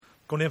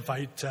going to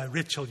invite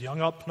Rachel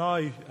Young up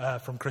now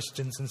from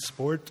Christians in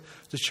Sport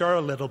to share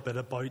a little bit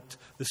about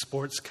the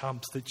sports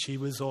camps that she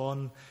was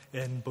on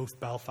in both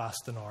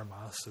Belfast and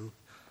Armagh. So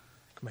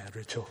come ahead,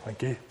 Rachel.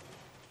 Thank you.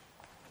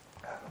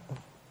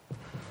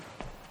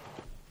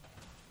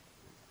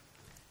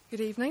 Good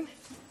evening.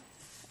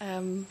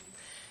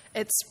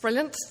 It's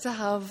brilliant to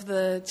have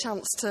the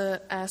chance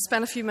to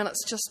spend a few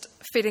minutes just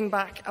feeding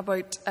back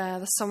about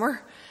the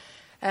summer.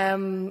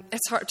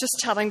 It's hard, just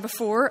chatting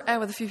before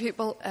with a few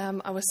people,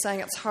 I was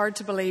saying it's hard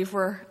to believe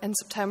we're in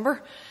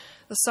September.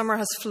 The summer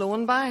has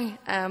flown by.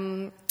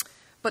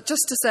 But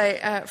just to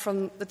say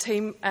from the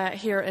team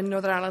here in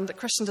Northern Ireland at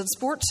Christians in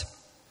Sport,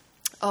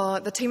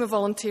 the team of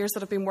volunteers that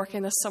have been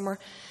working this summer,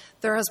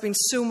 there has been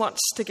so much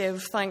to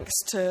give thanks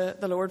to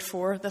the Lord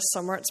for this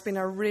summer. It's been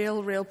a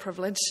real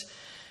privilege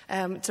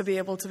to be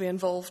able to be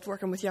involved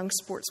working with young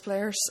sports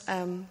players.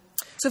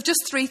 So I've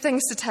just 3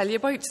 things to tell you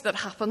about that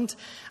happened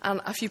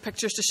and a few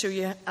pictures to show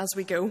you as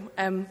we go.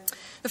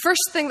 The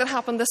first thing that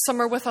happened this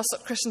summer with us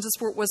at Christians in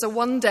Sport was a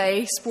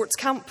one-day sports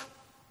camp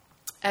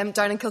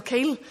down in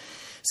Kilkeel.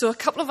 So a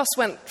couple of us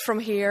went from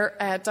here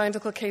down to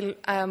Kilkeel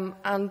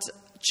and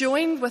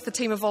joined with a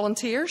team of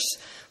volunteers,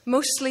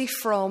 mostly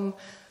from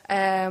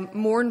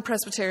Mourne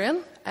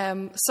Presbyterian,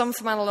 some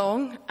from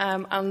Annalong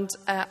and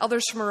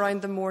others from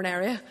around the Mourne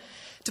area,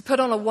 to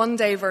put on a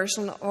one-day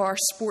version of our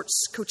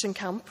sports coaching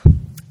camp.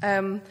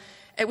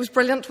 It was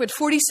brilliant. We had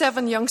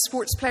 47 young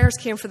sports players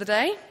came for the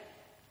day.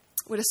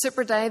 We had a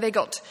super day. They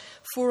got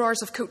 4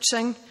 hours of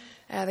coaching.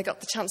 They got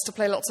the chance to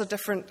play lots of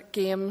different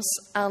games.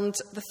 And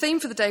the theme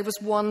for the day was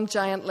One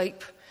Giant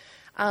Leap.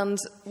 And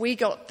we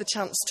got the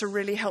chance to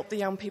really help the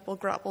young people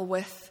grapple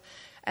with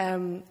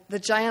the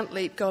giant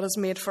leap God has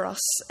made for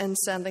us in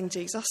sending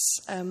Jesus.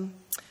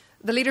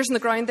 The leaders on the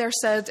ground there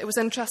said it was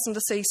interesting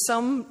to see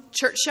some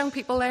church young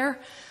people there,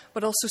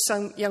 but also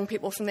some young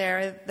people from the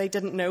area they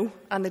didn't know,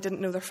 and they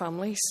didn't know their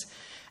families.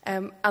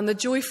 And the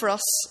joy for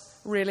us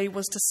really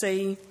was to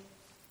see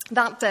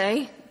that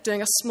day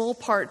doing a small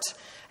part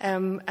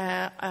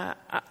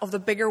of the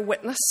bigger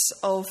witness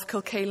of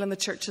Kilkeel and the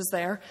churches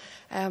there.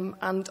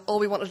 And all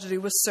we wanted to do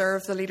was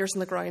serve the leaders on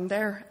the ground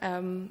there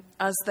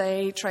as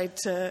they tried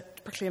to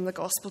proclaim the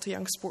gospel to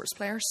young sports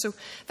players. So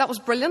that was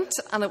brilliant,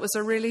 and it was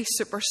a really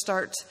super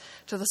start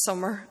to the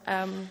summer.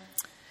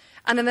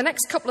 And then the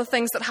next couple of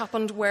things that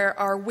happened were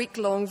our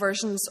week-long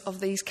versions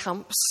of these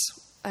camps.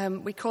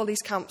 We call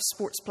these camps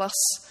Sports Plus.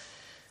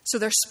 So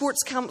they're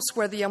sports camps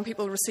where the young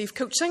people receive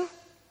coaching,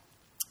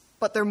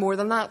 but they're more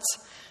than that.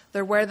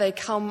 They're where they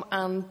come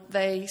and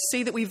they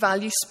see that we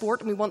value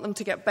sport and we want them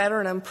to get better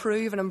and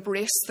improve and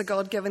embrace the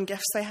God-given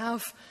gifts they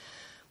have.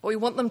 But we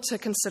want them to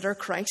consider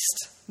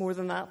Christ more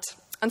than that.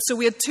 And so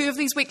we had 2 of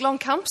these week-long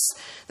camps.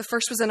 The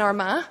first was in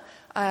Armagh,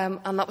 and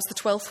that was the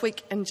 12th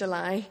week in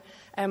July.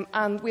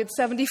 And we had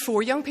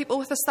 74 young people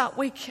with us that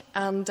week,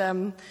 and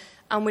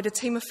we had a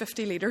team of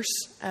 50 leaders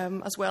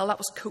as well. That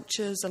was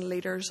coaches and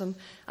leaders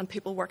and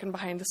people working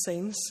behind the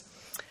scenes.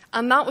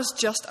 And that was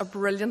just a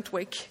brilliant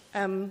week.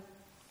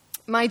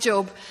 My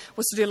job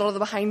was to do a lot of the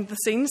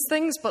behind-the-scenes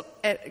things, but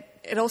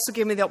it also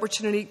gave me the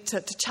opportunity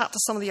to chat to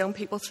some of the young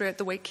people throughout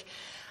the week.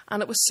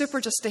 And it was super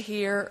just to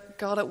hear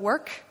God at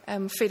work,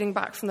 feeding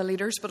back from the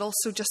leaders, but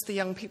also just the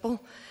young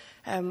people.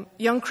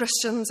 Young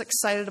Christians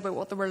excited about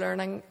what they were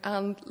learning,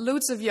 and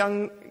loads of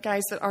young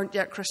guys that aren't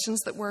yet Christians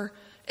that were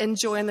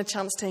enjoying the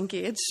chance to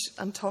engage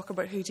and talk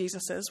about who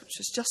Jesus is, which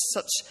is just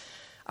such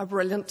a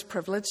brilliant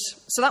privilege.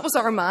 So that was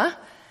Armagh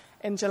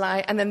in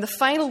July, and then the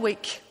final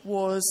week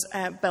was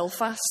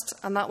Belfast,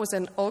 and that was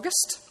in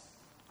August,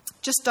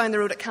 just down the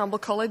road at Campbell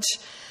College,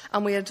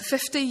 and we had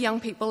 50 young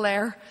people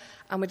there,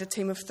 and we had a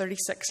team of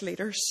 36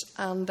 leaders.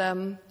 And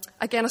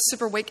again, a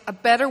super week, a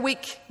better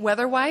week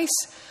weather-wise.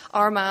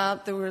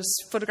 Armagh, there was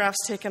photographs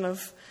taken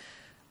of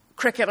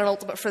cricket and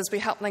ultimate frisbee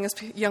happening as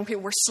young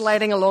people were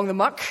sliding along the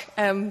muck.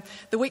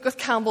 The week with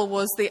Campbell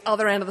was the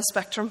other end of the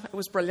spectrum. It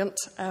was brilliant.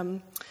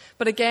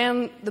 But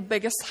again, the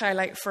biggest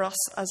highlight for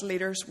us as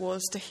leaders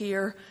was to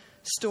hear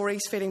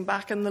stories feeding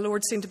back, and the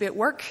Lord seemed to be at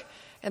work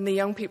in the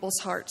young people's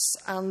hearts,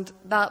 and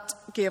that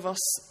gave us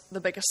the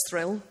biggest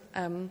thrill.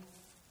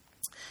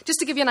 Just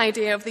to give you an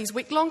idea of these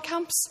week-long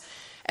camps,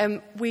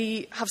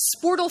 we have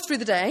sport all through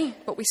the day,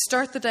 but we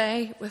start the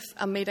day with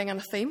a meeting and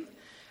a theme,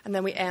 and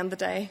then we end the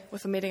day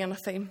with a meeting and a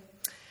theme.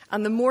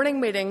 And the morning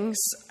meetings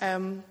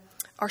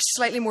are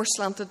slightly more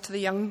slanted to the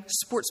young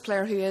sports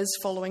player who is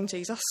following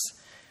Jesus.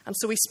 And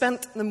so we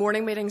spent the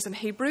morning meetings in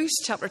Hebrews,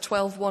 chapter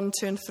 12, 1,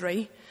 2 and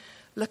 3,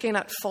 looking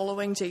at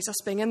following Jesus,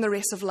 being in the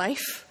race of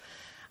life,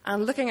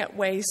 and looking at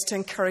ways to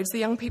encourage the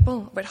young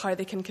people about how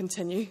they can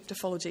continue to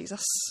follow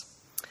Jesus.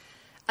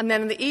 And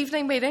then in the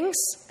evening meetings,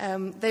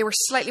 they were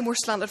slightly more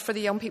slanted for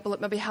the young people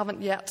that maybe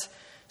haven't yet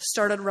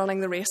started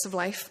running the race of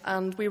life.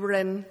 And we were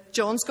in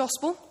John's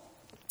Gospel,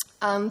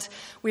 and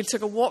we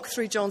took a walk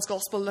through John's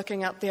Gospel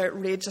looking at the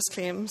outrageous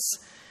claims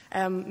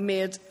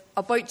made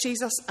about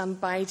Jesus and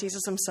by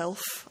Jesus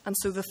himself. And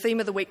so the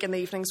theme of the week in the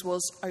evenings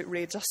was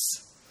outrageous.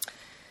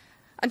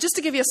 And just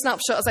to give you a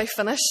snapshot as I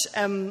finish,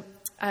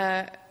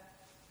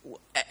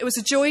 it was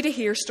a joy to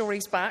hear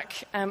stories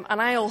back. And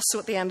I also,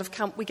 at the end of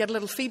camp, we get a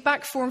little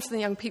feedback form from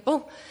the young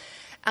people.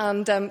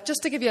 And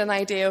just to give you an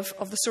idea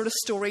of the sort of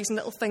stories and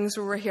little things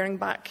we were hearing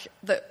back,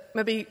 that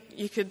maybe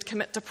you could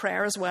commit to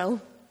prayer as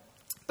well.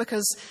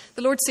 Because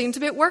the Lord seemed to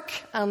be at work,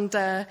 and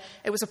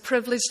it was a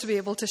privilege to be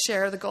able to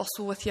share the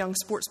gospel with young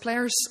sports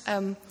players.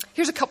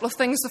 Here's a couple of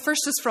things. The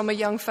first is from a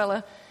young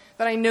fella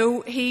that I know.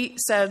 He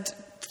said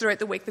throughout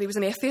the week that he was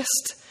an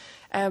atheist.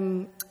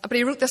 But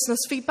he wrote this in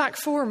his feedback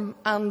form,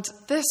 and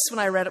this, when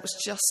I read it, was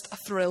just a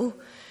thrill,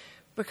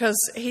 because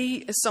he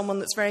is someone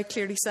that's very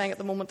clearly saying at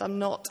the moment, I'm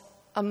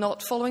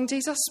not following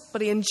Jesus,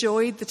 but he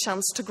enjoyed the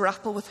chance to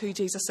grapple with who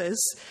Jesus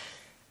is.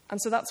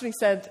 And so that's what he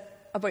said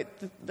about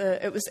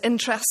it was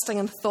interesting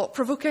and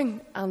thought-provoking,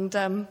 and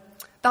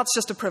that's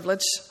just a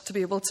privilege to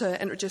be able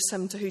to introduce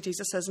him to who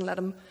Jesus is and let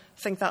him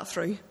think that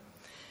through.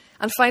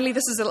 And finally,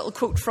 this is a little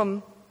quote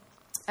from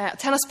a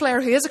tennis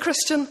player who is a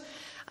Christian,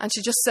 and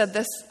she just said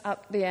this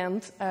at the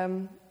end.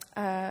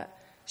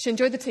 She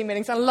enjoyed the team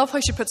meetings. I love how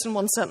she puts in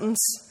one sentence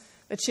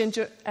that she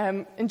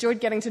enjoyed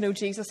getting to know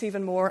Jesus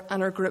even more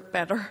and her group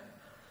better.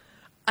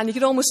 And you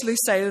could almost lose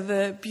sight of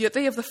the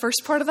beauty of the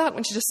first part of that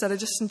when she just said, I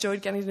just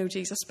enjoyed getting to know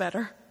Jesus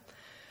better.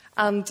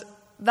 And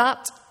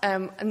that,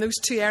 in those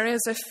two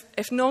areas,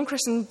 if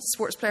non-Christian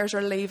sports players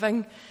are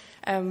leaving,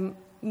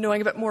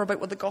 knowing a bit more about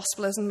what the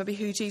gospel is and maybe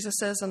who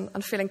Jesus is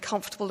and feeling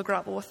comfortable to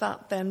grapple with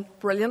that, then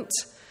brilliant.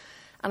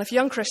 And if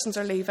young Christians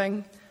are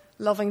leaving,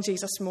 loving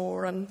Jesus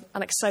more and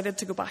excited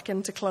to go back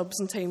into clubs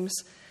and teams,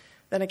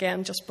 then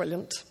again, just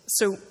brilliant.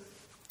 So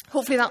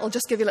hopefully that will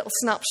just give you a little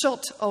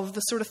snapshot of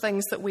the sort of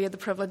things that we had the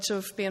privilege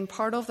of being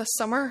part of this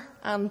summer.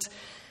 And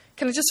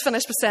can I just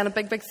finish by saying a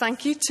big, big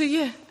thank you to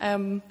you?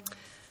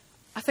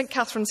 I think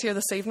Catherine's here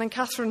this evening.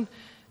 Catherine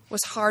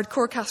was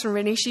hardcore. Catherine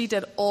Rainey, she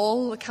did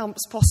all the camps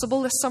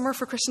possible this summer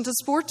for Christians in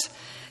Sport.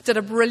 Did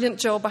a brilliant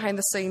job behind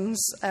the scenes,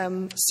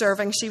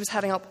 serving. She was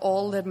heading up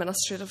all the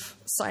administrative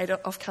side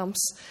of camps.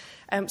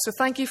 So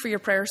thank you for your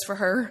prayers for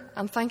her,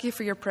 and thank you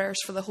for your prayers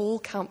for the whole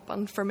camp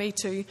and for me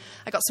too.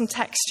 I got some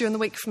text during the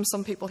week from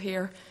some people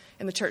here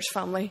in the church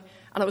family,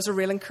 and it was a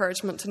real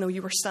encouragement to know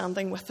you were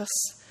standing with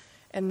us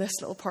in this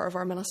little part of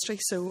our ministry.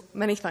 So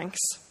many thanks.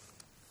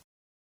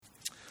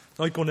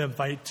 I'm going to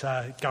invite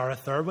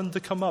Gareth Irwin to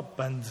come up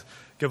and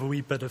give a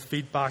wee bit of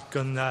feedback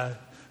on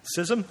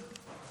CISM.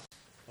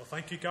 Well,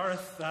 thank you,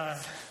 Gareth.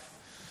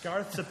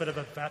 Gareth's a bit of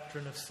a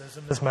veteran of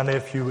CISM, as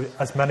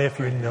many of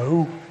you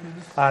know,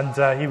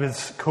 and he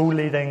was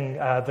co-leading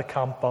the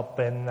camp up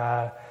in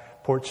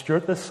Port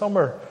Stewart this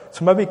summer.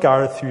 So maybe,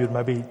 Gareth, you would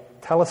maybe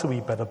tell us a wee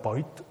bit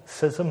about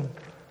CISM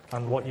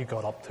and what you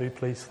got up to,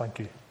 please. Thank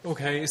you.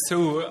 Okay,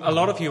 so a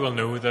lot of you will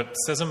know that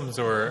CISMs,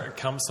 or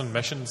Camps and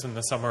Missions in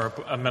the Summer, are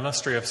a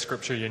ministry of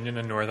Scripture Union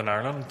in Northern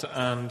Ireland,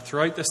 and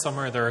throughout the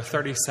summer there are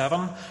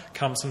 37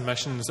 camps and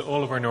missions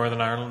all over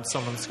Northern Ireland,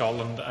 some in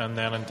Scotland and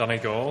then in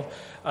Donegal,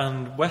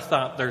 and with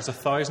that there's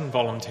 1,000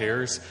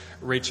 volunteers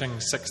reaching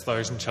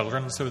 6,000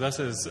 children, so this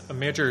is a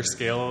major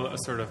scale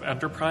sort of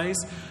enterprise,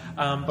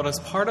 but as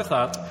part of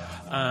that,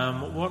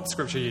 what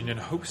Scripture Union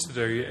hopes to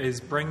do is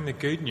bring the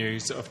good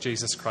news of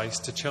Jesus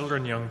Christ to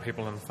children, young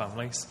people and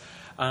families.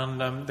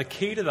 And the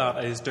key to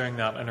that is doing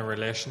that in a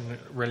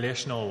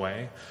relational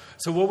way.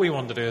 So what we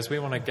want to do is we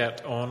want to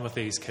get on with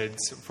these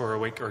kids for a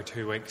week or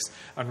 2 weeks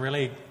and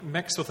really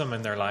mix with them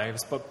in their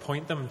lives, but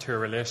point them to a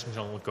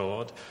relational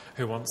God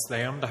who wants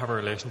them to have a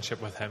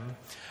relationship with him.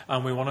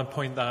 And we want to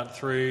point that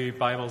through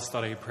Bible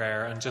study,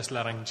 prayer, and just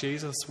letting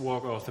Jesus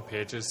walk off the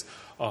pages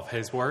of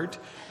his word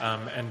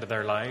into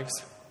their lives.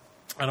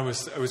 And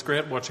it was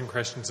great watching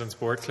Christians in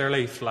Sport.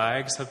 Clearly,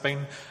 flags have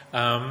been,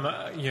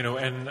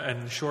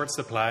 in short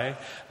supply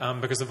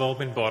because they've all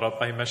been bought up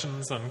by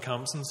missions and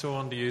camps and so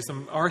on to use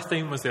them. Our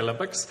theme was the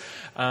Olympics,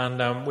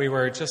 and we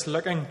were just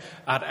looking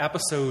at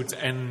episodes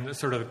in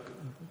sort of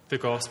the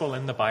gospel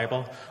in the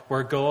Bible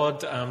where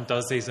God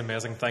does these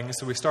amazing things.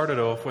 So we started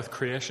off with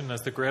creation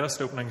as the greatest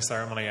opening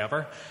ceremony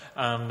ever,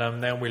 and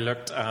then we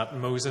looked at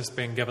Moses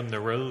being given the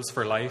rules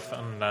for life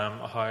and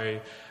how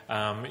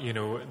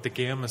the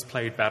game is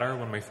played better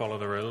when we follow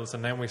the rules.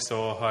 And then we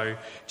saw how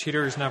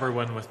cheaters never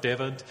win with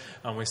David,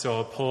 and we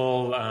saw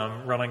Paul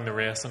running the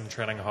race and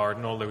training hard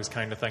and all those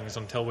kind of things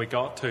until we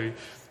got to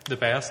the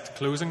best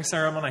closing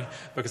ceremony,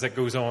 because it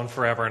goes on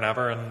forever and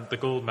ever, and the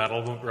gold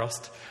medal won't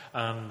rust,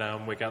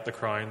 and we get the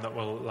crown that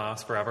will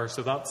last forever.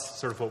 So that's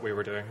sort of what we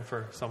were doing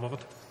for some of it.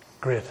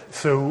 Great.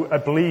 So I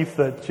believe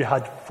that you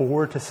had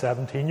 4 to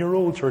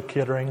 17-year-olds who were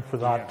catering for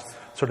that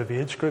sort of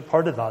age group.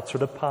 How did that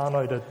sort of pan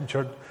out? It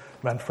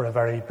meant for a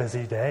very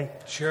busy day.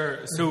 Sure.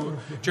 So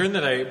during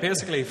the day,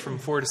 basically from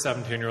 4 to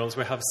 17-year-olds,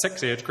 we have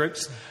 6 age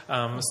groups,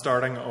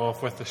 starting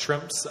off with the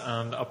shrimps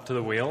and up to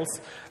the whales.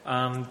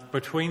 And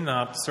between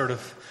that sort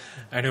of,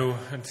 I know,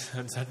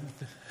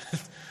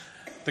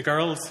 the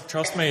girls,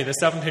 trust me, the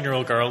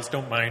 17-year-old girls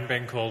don't mind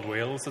being called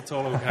whales. It's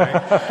all okay.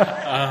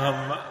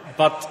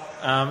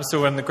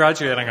 So in the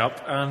graduating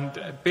up,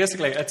 and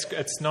basically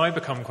it's now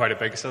become quite a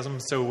big system.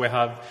 So we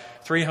have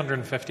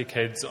 350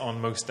 kids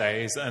on most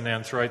days, and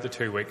then throughout the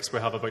 2 weeks we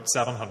have about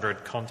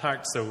 700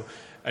 contacts. So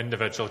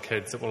individual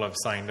kids that will have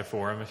signed a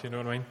form, if you know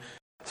what I mean.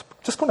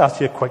 Just going to ask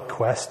you a quick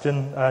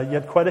question. You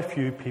had quite a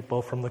few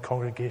people from the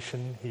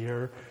congregation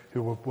here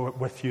who were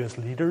with you as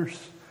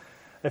leaders.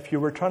 If you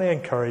were trying to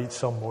encourage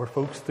some more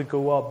folks to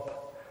go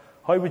up,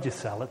 how would you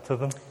sell it to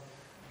them?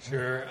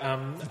 Sure.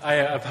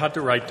 I've had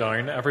to write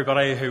down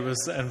everybody who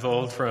was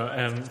involved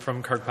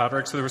from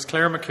Kirkpatrick. So there was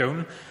Claire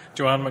McCune,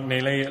 Joanne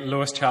McNeely,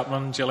 Lois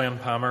Chapman, Gillian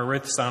Palmer,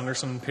 Ruth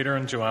Sanderson, Peter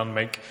and Joanne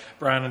Meek,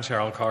 Brian and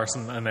Cheryl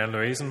Carson, and then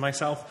Louise and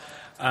myself.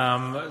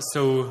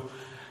 So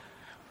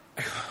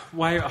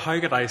how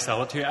could I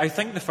sell it to you? I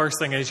think the first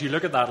thing is you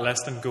look at that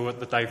list and go at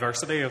the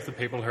diversity of the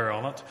people who are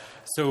on it.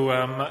 So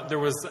there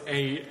was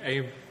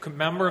a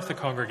member of the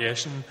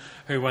congregation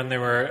who, when they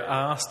were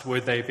asked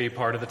would they be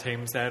part of the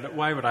team, said,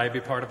 why would I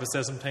be part of a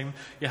CISM team?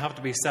 You have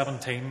to be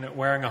 17,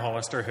 wearing a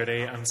Hollister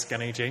hoodie and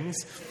skinny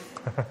jeans.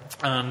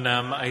 And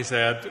I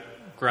said,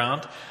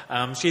 Grant.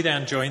 She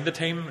then joined the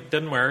team,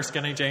 didn't wear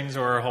skinny jeans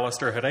or a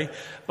Hollister hoodie.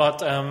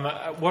 But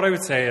what I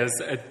would say is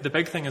the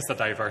big thing is the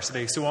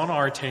diversity. So on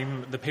our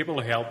team, the people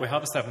who help, we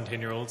have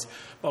 17-year-olds,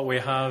 but we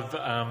have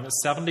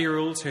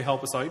 70-year-olds who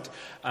help us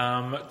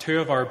out. Two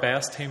of our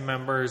best team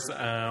members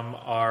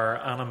are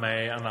Anna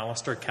May and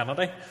Alistair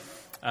Kennedy,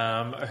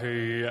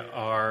 who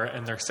are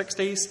in their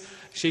 60s.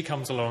 She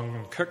comes along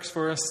and cooks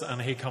for us,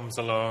 and he comes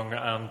along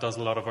and does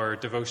a lot of our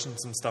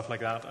devotions and stuff like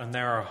that. And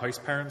they're our house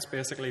parents,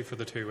 basically, for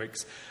the 2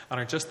 weeks, and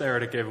are just there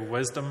to give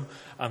wisdom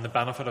and the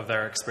benefit of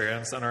their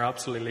experience, and are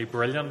absolutely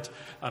brilliant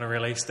and a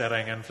really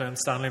steadying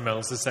influence. Stanley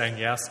Mills is saying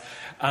yes.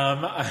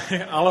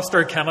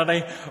 Alistair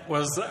Kennedy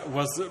was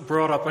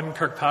brought up in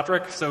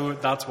Kirkpatrick, so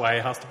that's why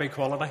it has to be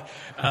quality,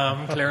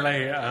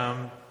 clearly.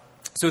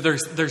 So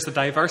there's the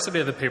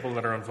diversity of the people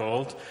that are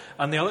involved,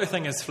 and the other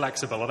thing is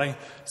flexibility.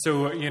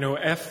 So,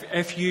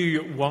 if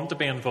you want to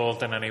be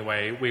involved in any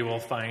way, we will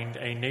find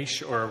a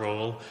niche or a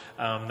role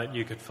that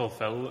you could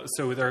fulfill.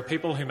 So there are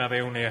people who maybe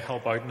only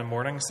help out in the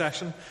morning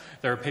session.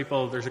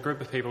 There's a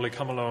group of people who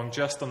come along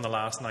just on the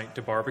last night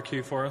to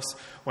barbecue for us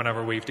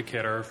whenever we've to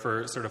cater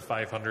for sort of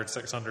 500,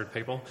 600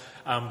 people.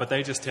 But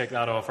they just take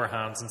that off our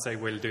hands and say,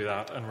 we'll do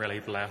that, and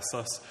really bless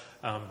us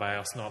by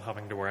us not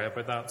having to worry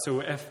about that. So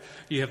if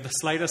you have the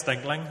slightest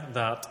inkling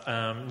that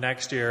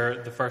next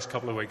year, the first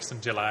couple of weeks in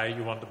July,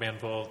 you want to be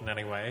involved in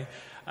any way,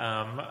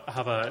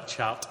 have a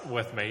chat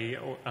with me,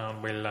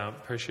 and we'll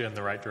push you in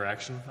the right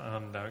direction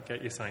and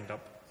get you signed up.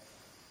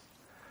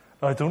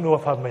 I don't know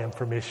if I have my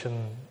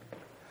information.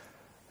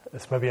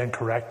 It's maybe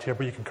incorrect here,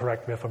 but you can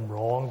correct me if I'm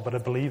wrong. But I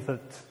believe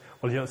that,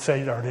 you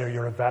said earlier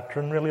you're a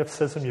veteran really of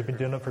CISM. You've been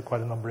doing it for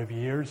quite a number of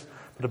years.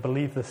 But I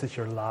believe this is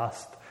your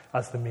last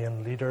as the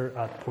main leader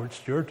at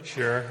Portstewart.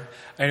 Sure.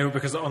 I know,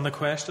 because on the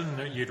question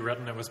you'd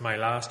written, it was my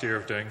last year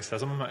of doing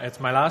CISM. It's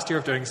my last year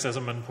of doing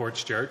CISM in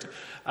Portstewart.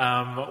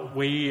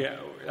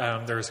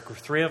 There's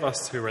three of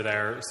us who were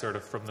there sort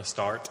of from the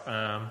start,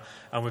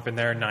 and we've been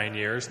there 9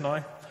 years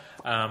now.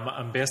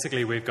 And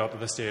basically we've got to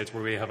the stage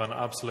where we have an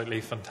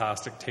absolutely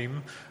fantastic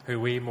team who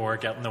we more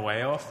get in the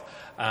way of.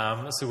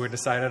 So we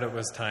decided it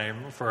was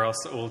time for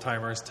us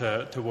old-timers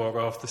to walk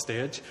off the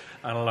stage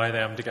and allow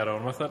them to get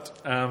on with it.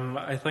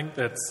 I think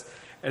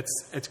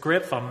it's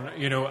great fun,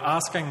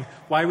 asking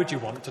why would you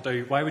want to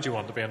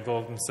be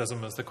involved in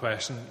CISM is the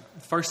question.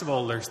 First of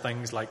all, there's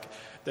things like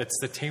it's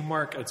the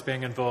teamwork, it's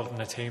being involved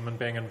in a team and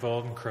being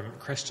involved in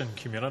Christian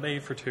community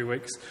for 2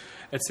 weeks.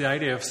 It's the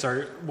idea of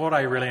what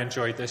I really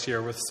enjoyed this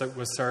year was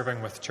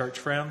serving with church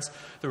friends.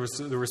 There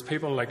was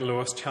people like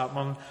Lois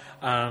Chapman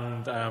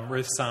and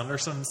Ruth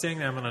Sanderson, seeing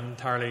them in an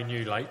entirely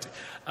new light,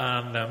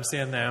 and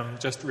seeing them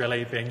just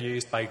really being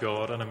used by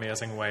God in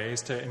amazing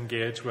ways to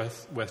engage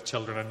with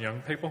children and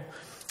young people.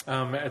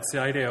 It's the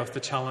idea of the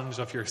challenge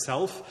of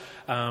yourself,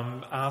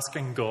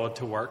 asking God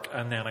to work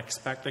and then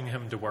expecting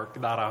him to work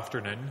that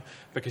afternoon,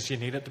 because you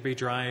need it to be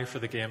dry for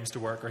the games to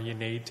work, or you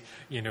need,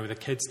 the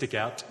kids to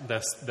get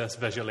this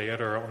visual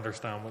aid or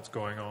understand what's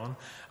going on.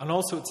 And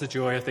also it's the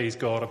joy of these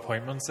God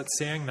appointments. It's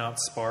seeing that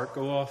spark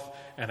go off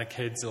in a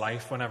kid's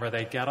life whenever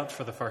they get it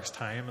for the first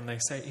time and they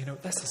say,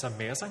 this is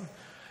amazing.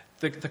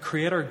 The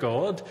Creator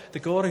God, the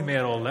God who made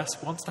all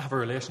this, wants to have a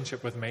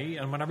relationship with me.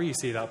 And whenever you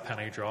see that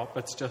penny drop,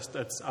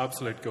 it's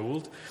absolute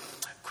gold.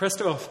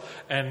 Christoph,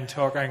 in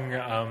talking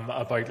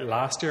about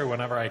last year,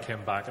 whenever I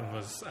came back and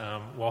was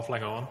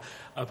waffling on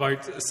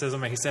about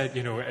CISM, he said,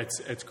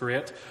 it's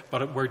great,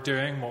 but we're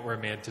doing what we're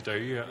made to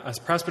do. As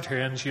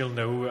Presbyterians, you'll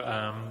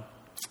know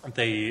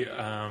the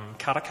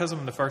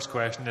catechism, the first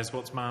question is,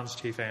 what's man's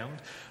chief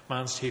end?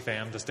 Man's chief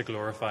end is to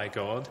glorify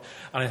God.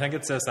 And I think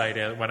it's this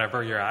idea that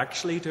whenever you're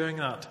actually doing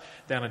that,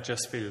 then it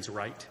just feels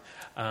right.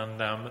 And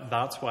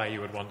that's why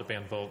you would want to be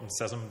involved in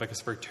CISM, because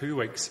for 2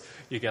 weeks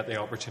you get the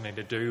opportunity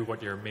to do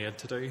what you're made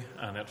to do,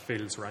 and it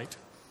feels right.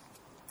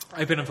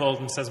 I've been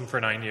involved in CISM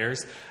for 9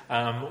 years.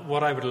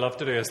 What I would love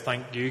to do is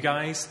thank you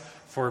guys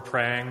for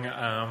praying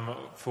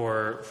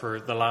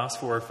for the last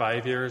 4 or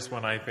 5 years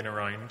when I've been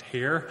around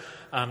here,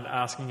 and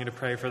asking you to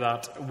pray for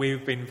that.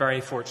 We've been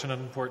very fortunate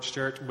in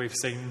Portstewart. We've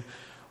seen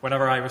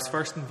Whenever I was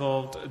first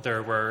involved,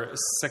 there were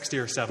 60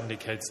 or 70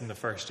 kids in the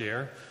first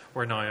year.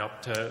 We're now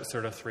up to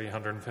sort of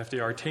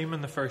 350. Our team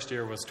in the first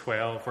year was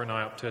 12. We're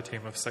now up to a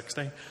team of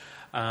 60.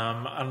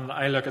 And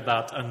I look at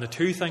that, and the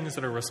two things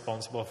that are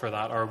responsible for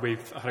that are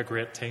we've had a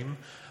great team.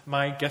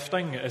 My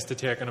gifting is to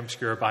take an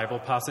obscure Bible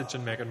passage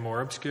and make it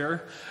more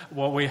obscure.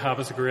 What we have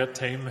is a great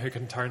team who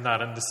can turn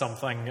that into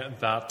something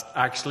that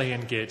actually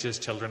engages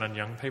children and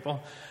young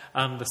people.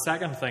 And the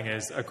second thing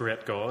is a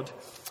great God.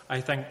 I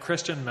think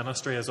Christian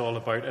ministry is all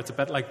about, it's a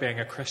bit like being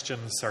a Christian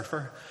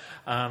surfer.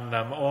 And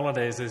all it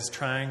is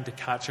trying to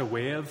catch a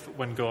wave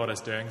when God is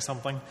doing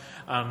something.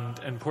 And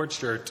in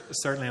Portstewart,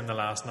 certainly in the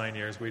last 9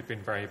 years, we've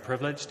been very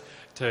privileged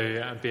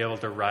to be able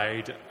to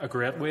ride a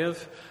great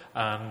wave.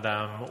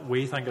 And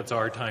we think it's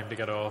our time to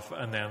get off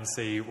and then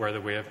see where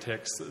the wave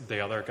takes the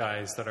other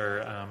guys that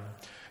are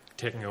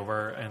taking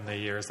over in the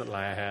years that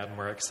lie ahead. And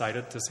we're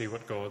excited to see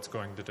what God's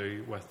going to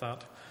do with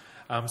that.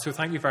 So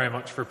thank you very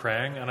much for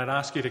praying, and I'd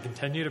ask you to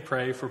continue to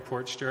pray for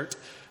Portstewart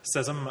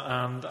Schism,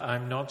 and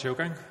I'm not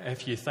joking.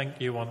 If you think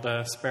you want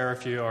to spare a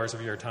few hours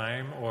of your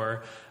time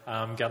or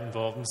get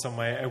involved in some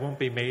way, it won't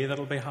be me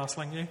that'll be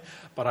hassling you,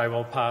 but I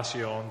will pass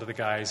you on to the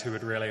guys who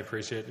would really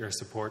appreciate your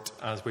support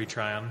as we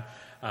try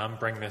and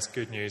bring this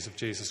good news of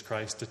Jesus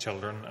Christ to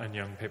children and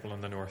young people on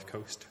the North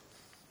Coast.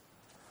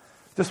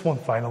 Just one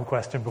final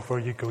question before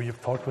you go.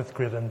 You've talked with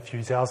great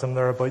enthusiasm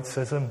there about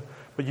Schism,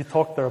 but you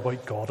talked there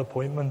about God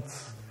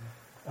appointments.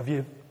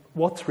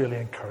 What's really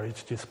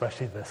encouraged you,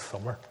 especially this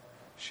summer?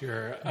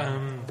 Sure.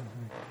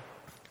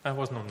 I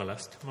wasn't on the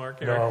list,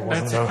 Mark. No, I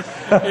wasn't. No.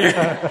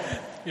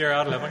 You're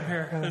ad-libbing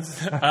here.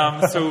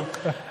 So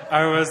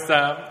I was.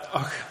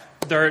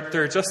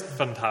 They're just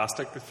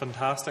fantastic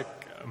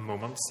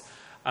moments.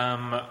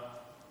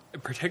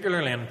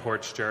 Particularly in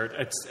Portstewart,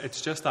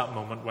 it's just that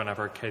moment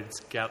whenever kids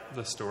get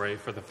the story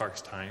for the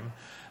first time,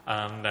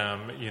 and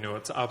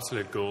it's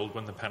absolute gold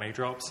when the penny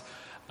drops,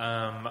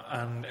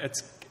 and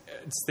it's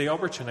the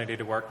opportunity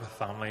to work with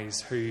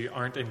families who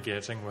aren't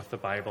engaging with the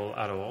Bible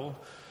at all.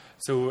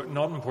 So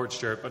not in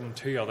Portstewart, but in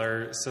two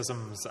other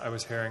schisms, I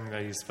was hearing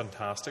these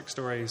fantastic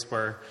stories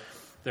where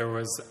there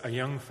was a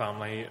young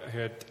family who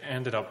had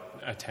ended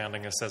up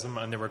attending a schism,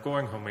 and they were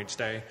going home each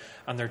day,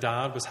 and their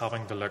dad was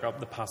having to look up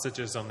the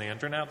passages on the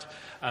internet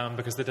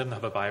because they didn't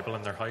have a Bible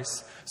in their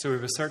house. So he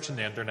was searching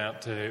the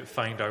internet to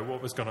find out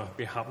what was going to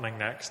be happening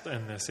next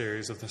in the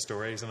series of the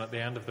stories, and at the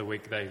end of the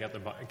week they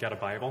get a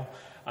Bible,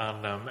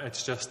 and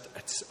it's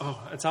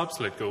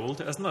absolute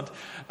gold, isn't it?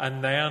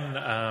 And then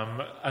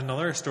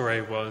another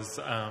story was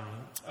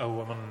a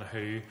woman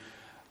who,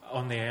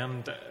 on the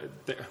end,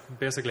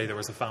 basically there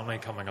was a family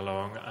coming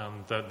along,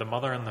 and the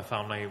mother and the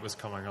family was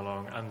coming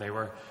along, and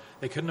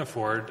they couldn't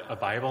afford a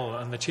Bible,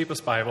 and the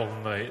cheapest Bible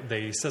in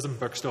the schism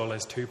bookstall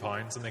is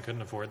 £2, and they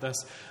couldn't afford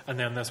this. And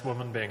then this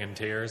woman, being in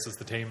tears, as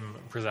the team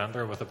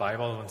presenter with a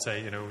Bible and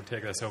say,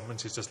 take this home, and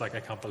she's just like, I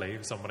can't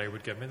believe somebody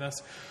would give me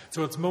this.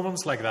 So it's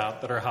moments like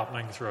that that are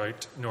happening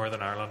throughout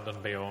Northern Ireland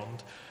and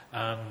beyond,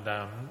 and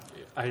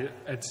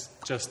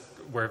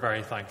we're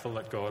very thankful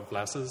that God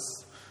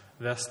blesses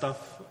this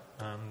stuff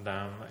and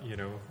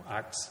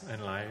acts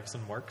in lives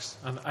and works,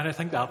 and I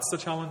think that's the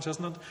challenge,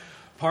 isn't it?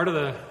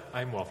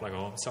 I'm waffling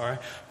on, sorry.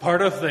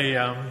 Part of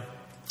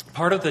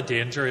the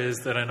danger is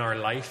that in our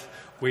life,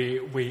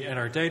 we in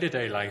our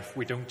day-to-day life,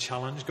 we don't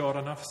challenge God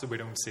enough, so we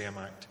don't see Him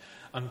act.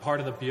 And part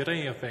of the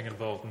beauty of being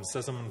involved in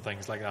schism and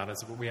things like that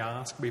is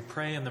we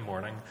pray in the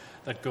morning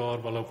that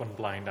God will open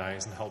blind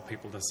eyes and help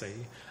people to see.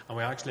 And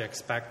we actually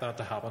expect that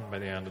to happen by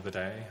the end of the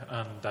day.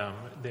 And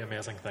the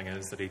amazing thing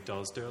is that He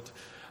does do it.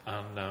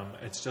 And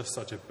it's just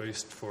such a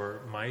boost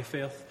for my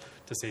faith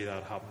to see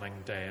that happening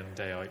day in,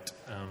 day out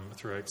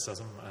throughout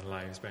schism and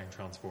lives being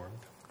transformed.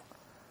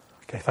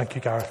 Okay, thank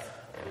you, Gareth.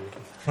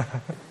 I'd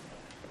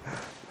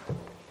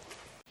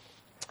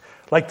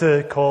like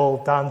to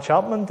call Dan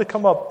Chapman to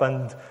come up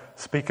and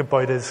speak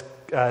about his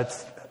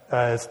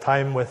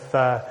time with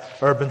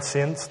Urban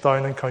Saints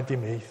down in County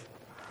Meath.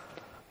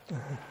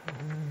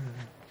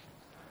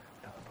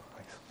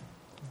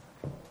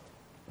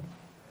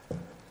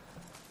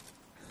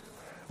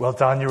 Well,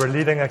 Dan, you were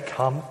leading a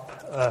camp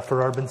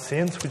for Urban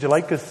Saints. Would you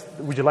like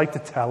to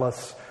tell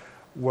us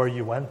where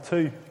you went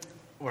to?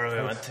 Where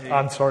we went to?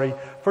 I'm sorry.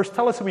 First,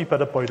 tell us a wee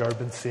bit about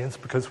Urban Saints,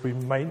 because we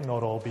might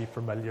not all be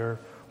familiar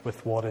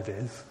with what it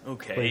is.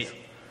 Okay.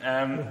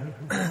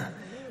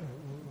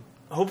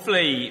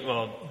 Hopefully,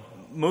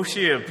 most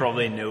of you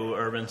probably know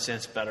Urban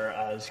Saints better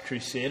as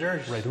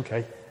Crusaders. Right,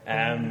 okay.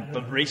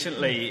 But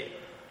recently,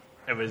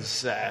 it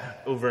was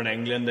over in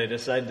England, they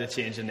decided to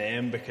change the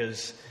name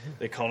because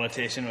the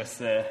connotation with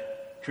the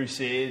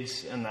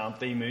Crusades and the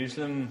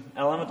anti-Muslim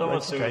element of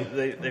it. So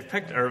they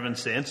picked Urban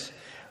Saints,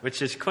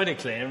 which is quite a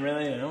claim,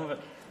 really,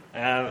 but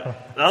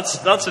that's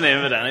the name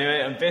of it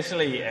anyway. And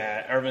basically,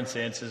 Urban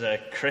Saints is a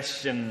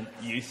Christian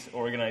youth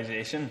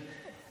organisation,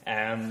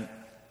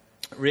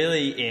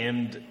 really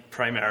aimed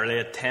primarily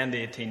at 10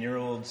 to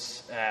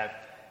 18-year-olds,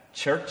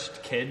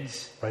 churched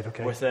kids, right,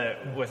 okay. with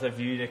a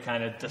view to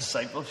kind of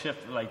discipleship,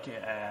 like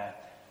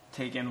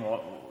taking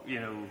what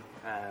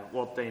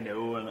they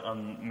know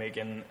and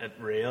making it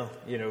real.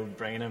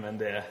 Bringing them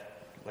into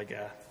like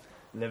a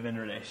living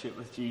relationship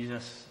with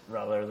Jesus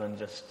rather than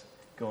just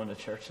going to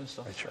church and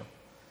stuff. Right, sure.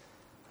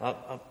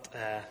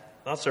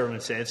 That's Urban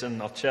Saints in a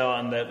nutshell.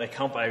 And the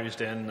camp I was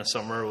doing in the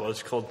summer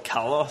was called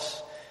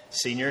Kalos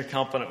Senior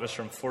Camp, and it was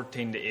from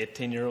 14 to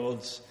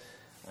 18-year-olds.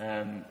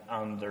 And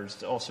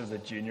there's also the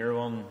junior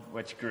one,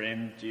 which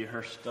Graham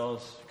Dewhurst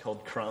does,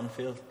 called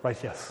Cranfield.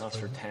 Right, yes. That's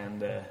for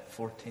 10 to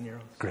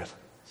 14-year-olds. Great.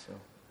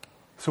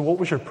 So what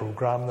was your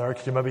programme there?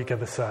 Could you maybe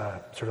give us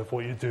sort of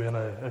what you do on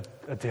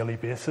a daily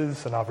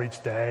basis, an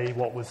average day?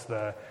 What was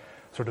the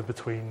sort of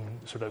between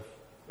sort of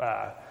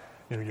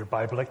your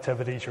Bible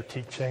activities, your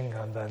teaching,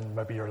 and then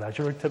maybe your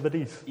leisure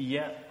activities?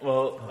 Yeah,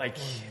 well, like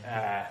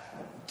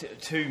the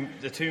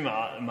two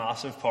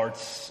massive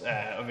parts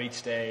of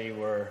each day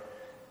were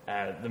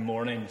the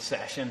morning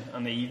session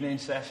and the evening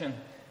session.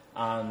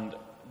 And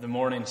the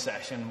morning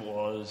session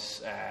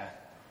was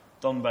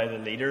done by the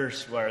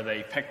leaders, where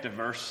they picked a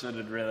verse that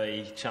had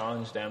really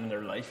challenged them in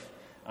their life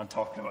and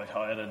talked about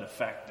how it had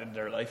affected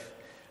their life.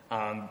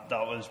 And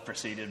that was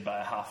preceded by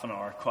a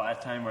half-an-hour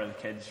quiet time where the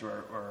kids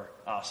were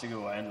asked to go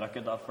away and look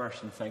at that verse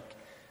and think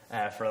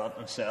for that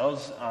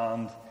themselves.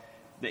 And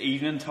the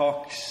evening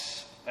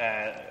talks,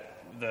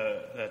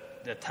 the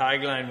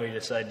tagline we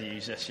decided to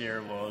use this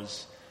year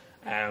was,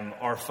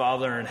 "Our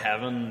Father in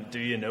Heaven, do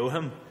you know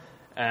Him?"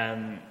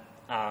 And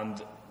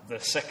the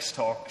 6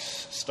 talks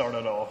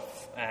started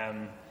off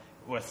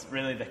with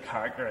really the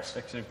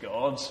characteristics of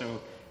God.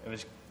 So it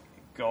was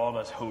God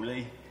as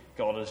holy,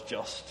 God as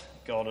just,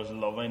 God as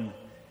loving,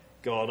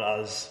 God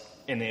as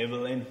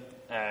enabling,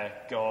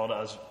 God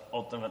as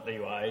ultimately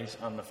wise,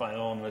 and the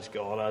final one was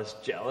God as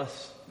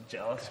jealous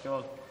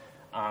God.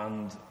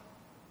 And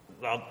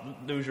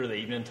those were the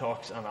evening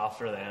talks, and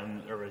after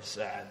them there was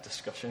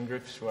discussion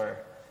groups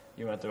where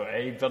you went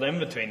away. But in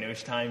between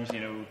those times,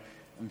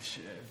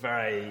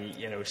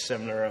 very,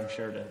 similar, I'm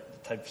sure, to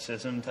type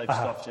schism type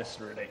stuff,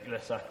 just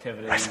ridiculous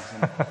activities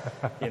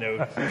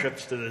and,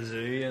 trips to the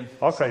zoo and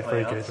okay,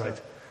 very like good, that. right.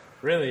 So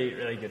really,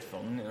 really good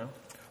fun,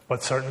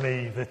 But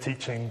certainly the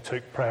teaching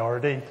took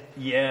priority.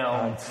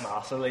 Yeah,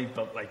 massively,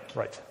 but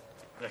right.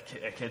 The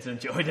kids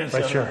enjoyed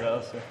themselves sure. as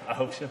well, so I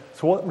hope so.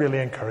 So what really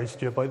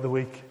encouraged you about the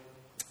week?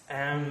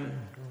 I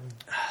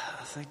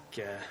think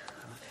a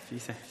few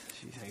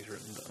things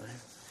written down.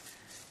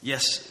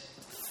 Yes,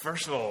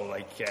 first of all,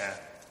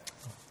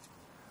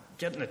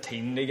 getting a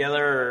team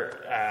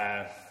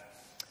together.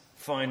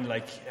 Found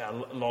a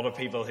lot of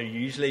people who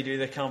usually do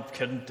the camp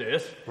couldn't do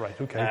it. Right.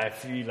 Okay. A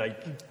few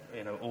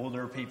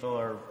older people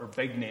or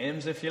big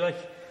names, if you like.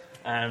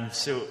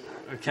 So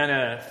we kind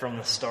of from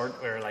the start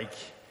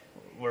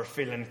we're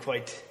feeling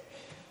quite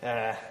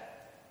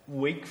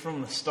weak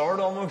from the start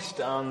almost,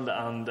 and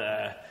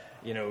I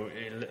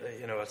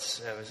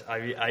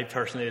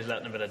personally was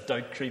letting a bit of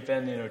doubt creep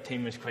in.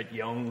 Team was quite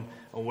young,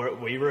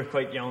 and we were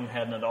quite young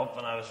heading it up,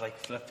 and I was like,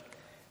 flip,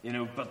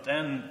 But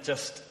then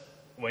just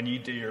when you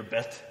do your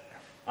bit,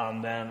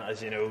 and then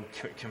as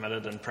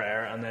committed in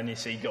prayer, and then you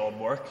see God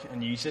work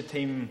and use a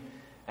team.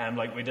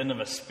 We didn't have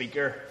a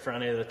speaker for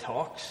any of the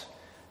talks,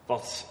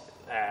 but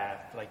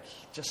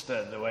just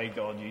the way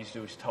God used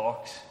those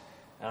talks.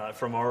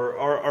 From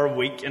our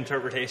weak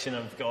interpretation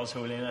of God's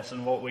holiness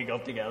and what we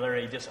got together,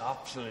 He just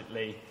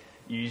absolutely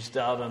used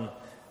that,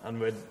 and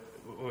we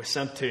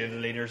sent 2 of the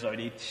leaders out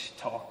each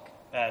talk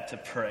to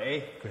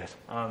pray. Great.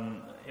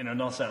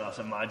 Not saying that's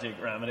a magic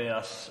remedy,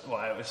 that's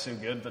why it was so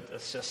good, but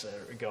it's just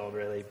God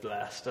really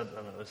blessed it,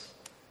 and it was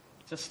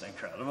just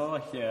incredible,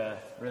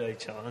 really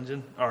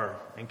challenging, or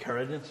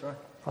encouraging, sorry.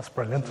 That's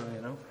brilliant. So,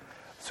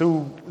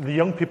 So the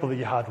young people that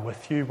you had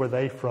with you, were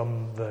they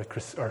from the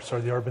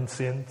Urban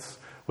Saints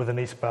within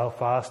East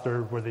Belfast,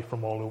 or were they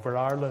from all over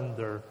Ireland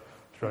or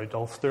throughout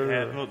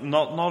Ulster? Well,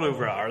 not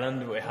over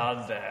Ireland. We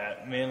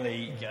had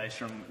mainly guys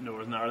from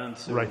Northern Ireland.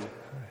 So right.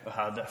 We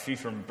had a few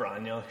from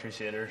Braniel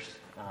Crusaders,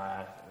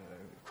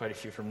 quite a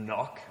few from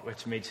Knock,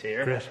 which meets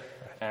here. Great.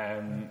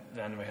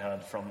 Then we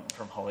had from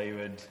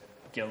Hollywood,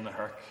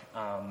 Gilnahirk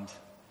and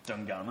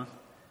Dungannon.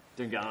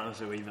 Dungannon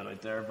was a wee bit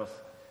out there,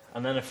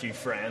 and then a few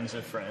friends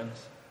of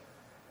friends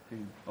who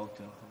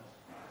bulked up.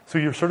 So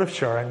you're sort of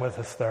sharing with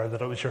us there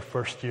that it was your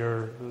first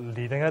year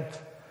leading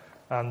it,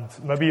 and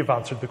maybe you've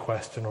answered the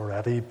question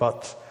already,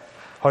 but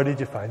how did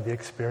you find the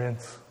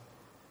experience?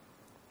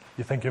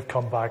 You think you've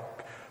come back,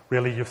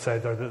 really you've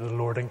said there that the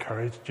Lord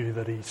encouraged you,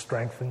 that He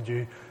strengthened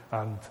you,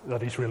 and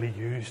that He's really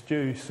used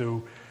you.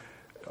 So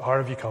how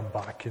have you come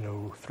back,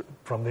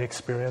 from the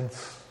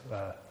experience?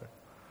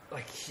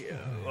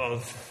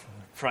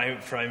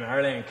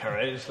 Primarily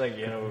encouraged.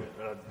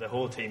 The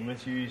whole team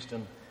was used,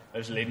 and I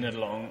was leading it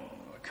along,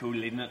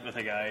 co-leading it with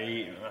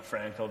a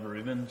friend called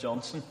Reuben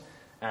Johnson.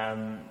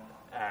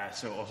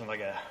 So it wasn't like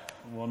a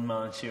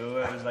one-man show.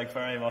 It was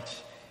very much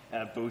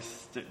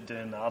both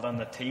doing that, and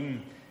the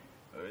team.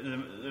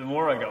 The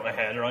more I got my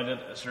head around it,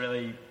 it's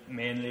really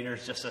main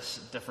leaders just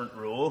a different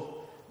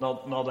role,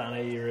 not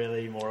any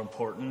really more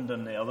important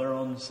than the other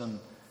ones, and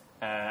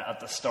At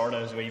the start,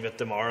 I was a wee bit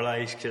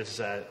demoralised because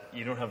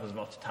you don't have as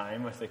much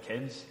time with the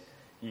kids.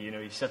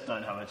 You sit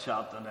down, have a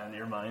chat, and then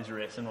your mind's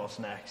racing. What's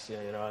next?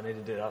 I need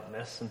to do that and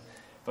this.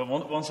 But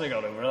once I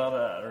got over that,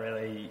 I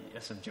really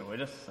just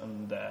enjoyed it,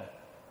 and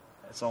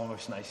it's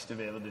almost nice to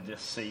be able to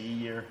just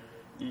see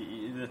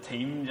the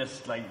team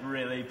just like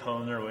really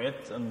pulling their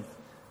weight, and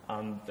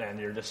then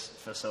you're just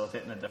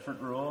facilitating a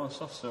different role and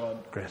stuff. So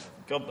I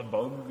got the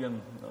bug,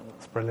 and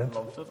it's brilliant.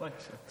 Loved it.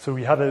 So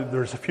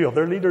there's a few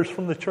other leaders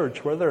from the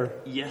church, were there?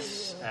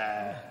 Yes,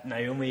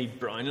 Naomi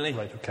Brownlee,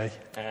 right? Okay,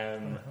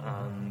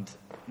 and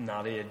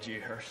Nadia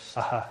Dewhurst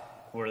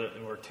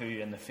were two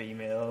in the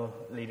female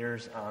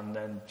leaders, and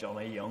then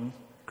Johnny Young.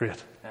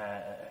 Great.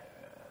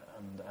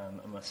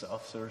 And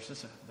myself. So there's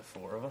just the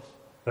four of us.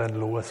 And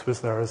Lois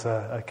was there as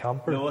a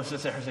camper. Lois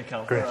was there as a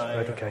camper. Great.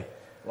 Right. Okay.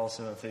 Lots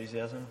of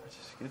enthusiasm, which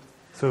is good.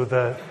 So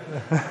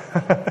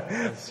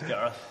It's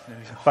Gareth.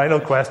 Final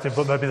question,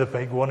 but maybe the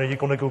big one: are you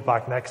going to go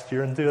back next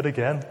year and do it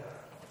again?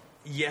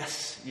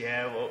 Yes.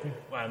 Yeah. Well,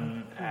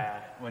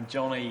 when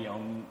Johnny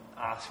Young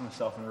asked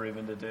myself and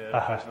Ruben to do it, it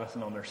was with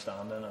an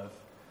understanding of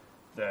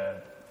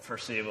the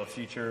foreseeable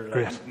future,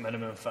 like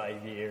minimum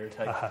 5 year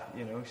type.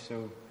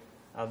 So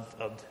I'd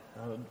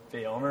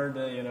be honoured.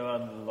 I'd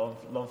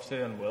love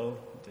to and will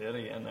do it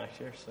again next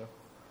year. So,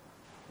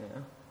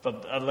 yeah.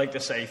 But I'd like to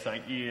say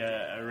thank you.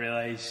 I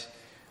realise,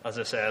 as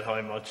I said,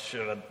 how much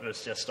of it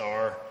was just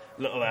our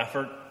little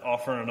effort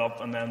offering it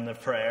up, and then the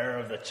prayer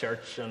of the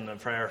church and the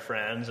prayer of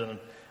friends. And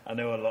I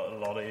know a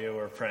lot of you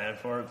were praying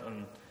for it,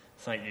 and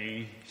thank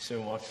you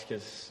so much,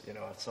 because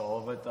it's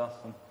all about that.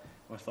 And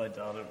without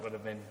that, it would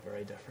have been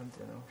very different.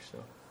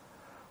 So.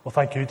 Well,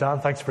 thank you,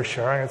 Dan. Thanks for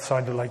sharing. It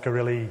sounded like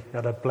you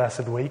had a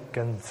blessed week.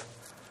 And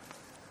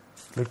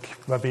look,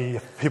 maybe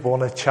if people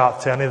want to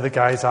chat to any of the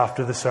guys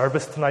after the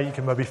service tonight, you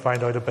can maybe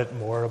find out a bit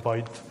more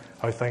about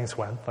how things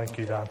went. Thank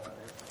you, Dan.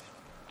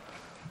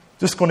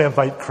 Just going to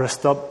invite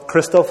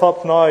Christoph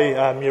up now.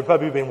 You've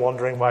probably been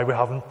wondering why we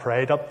haven't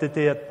prayed up to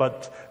date,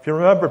 but if you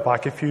remember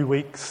back a few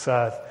weeks,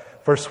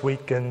 first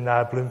week in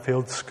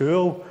Bloomfield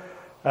School,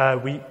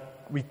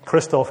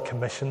 Christoph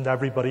commissioned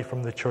everybody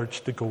from the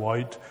church to go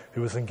out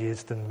who was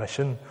engaged in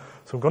mission.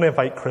 So I'm going to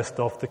invite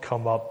Christoph to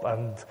come up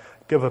and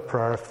give a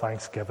prayer of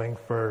thanksgiving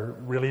for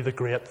really the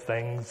great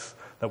things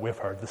that we've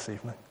heard this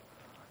evening.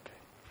 Okay.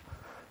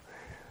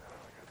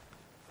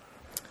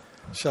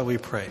 Shall we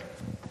pray?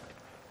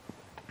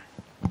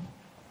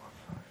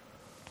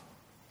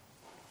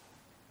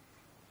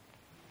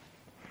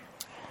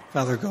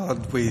 Father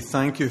God, we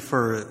thank you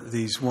for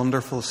these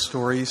wonderful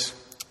stories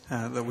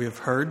that we have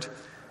heard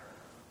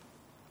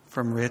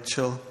from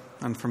Rachel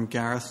and from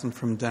Gareth and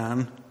from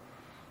Dan.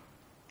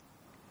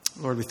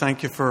 Lord, we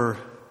thank you for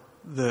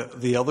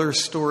the other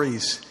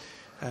stories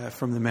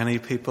from the many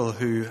people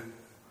who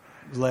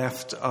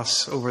left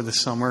us over the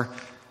summer,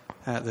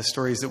 the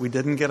stories that we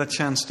didn't get a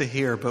chance to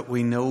hear, but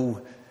we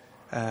know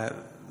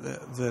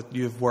that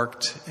you've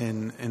worked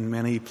in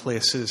many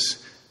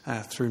places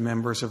through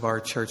members of our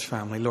church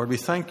family. Lord, we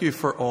thank you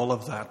for all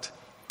of that.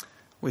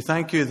 We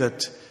thank you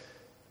that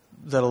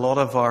a lot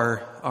of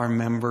our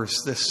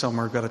members this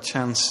summer got a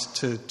chance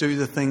to do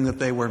the thing that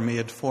they were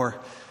made for,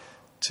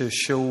 to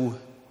show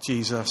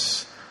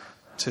Jesus,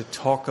 to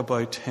talk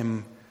about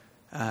him,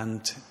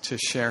 and to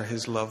share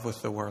his love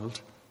with the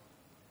world.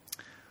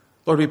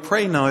 Lord, we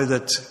pray now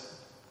that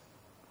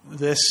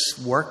this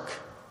work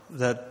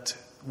that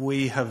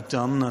we have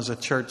done as a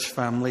church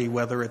family,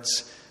 whether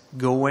it's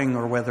going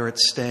or whether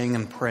it's staying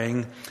and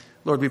praying,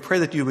 Lord, we pray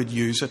that you would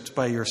use it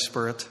by your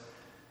Spirit.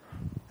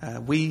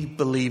 We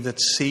believe that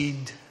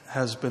seed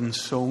has been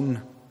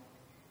sown,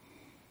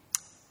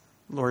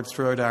 Lord,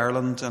 throughout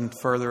Ireland and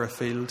further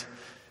afield.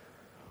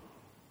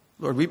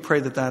 Lord, we pray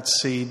that that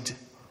seed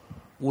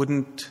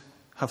wouldn't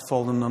have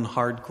fallen on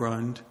hard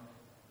ground.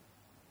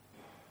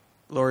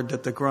 Lord,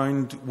 that the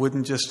ground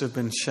wouldn't just have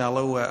been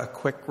shallow, a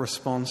quick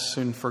response,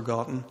 soon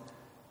forgotten.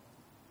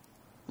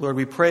 Lord,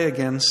 we pray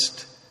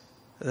against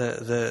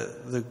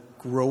the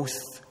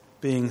growth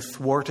being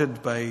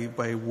thwarted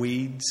by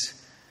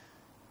weeds,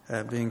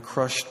 being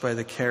crushed by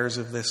the cares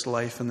of this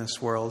life and this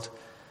world.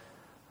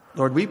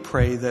 Lord, we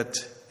pray that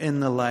in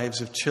the lives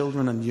of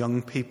children and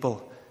young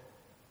people,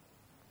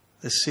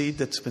 the seed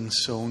that's been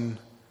sown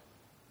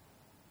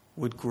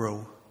would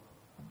grow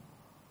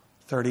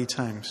 30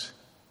 times,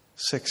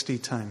 60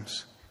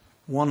 times,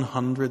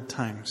 100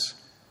 times.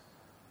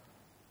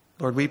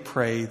 Lord, we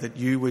pray that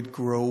you would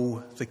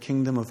grow the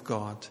kingdom of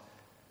God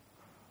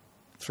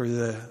through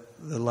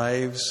the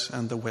lives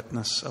and the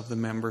witness of the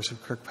members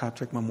of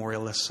Kirkpatrick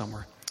Memorial this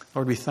summer.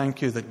 Lord, we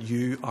thank you that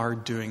you are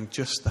doing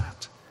just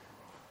that.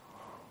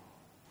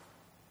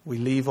 We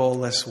leave all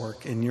this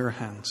work in your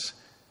hands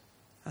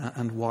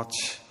and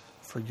watch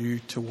for you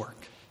to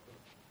work.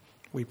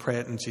 We pray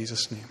it in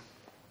Jesus' name.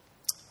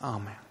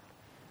 Amen.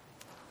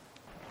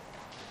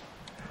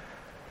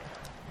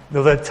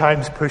 Now the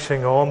time's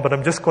pushing on, but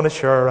I'm just going to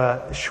share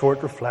a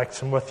short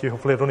reflection with you.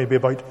 Hopefully it'll only be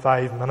about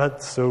 5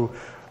 minutes, so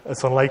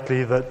it's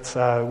unlikely that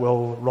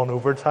we'll run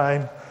over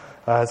time.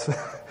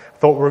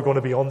 thought we were going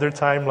to be under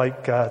time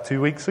like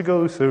 2 weeks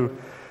ago. So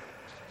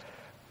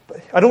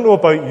I don't know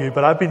about you,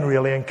 but I've been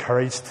really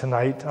encouraged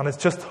tonight, and it's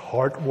just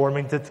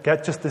heartwarming to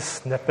get just a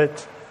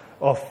snippet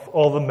of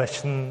all the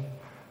mission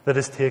that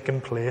has taken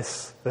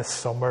place this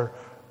summer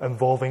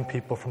involving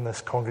people from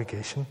this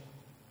congregation.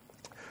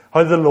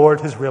 How the Lord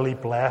has really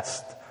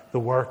blessed the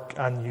work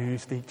and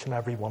used each and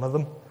every one of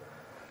them.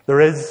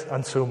 There is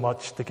and so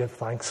much to give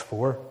thanks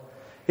for.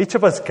 Each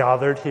of us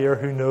gathered here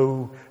who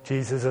know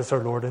Jesus as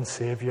our Lord and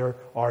Saviour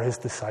are his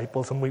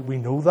disciples, and we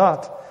know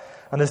that.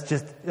 And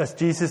as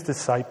Jesus'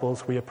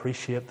 disciples, we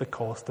appreciate the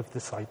cost of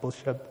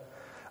discipleship.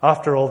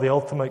 After all, the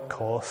ultimate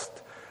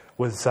cost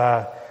was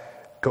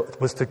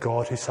to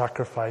God who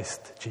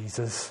sacrificed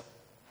Jesus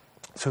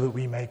so that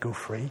we may go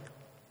free.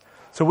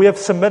 So we have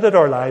submitted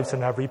our lives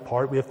in every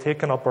part. We have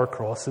taken up our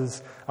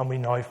crosses, and we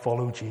now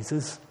follow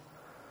Jesus.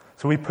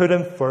 So we put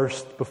him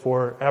first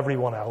before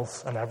everyone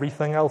else and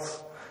everything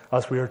else,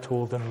 as we are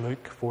told in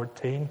Luke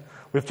 14.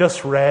 We've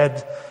just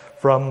read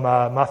from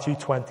Matthew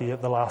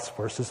 28, the last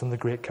verses in the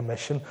Great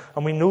Commission,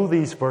 and we know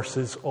these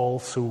verses all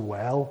so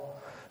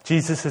well.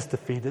 Jesus has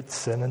defeated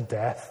sin and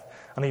death,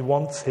 and he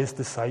wants his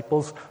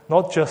disciples,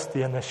 not just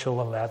the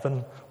initial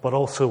 11, but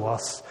also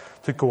us,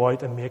 to go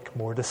out and make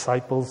more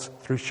disciples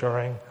through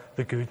sharing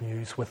the good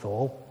news with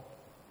all.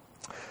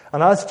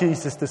 And as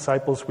Jesus'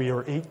 disciples, we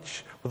are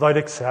each, without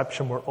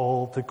exception, we're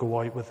all to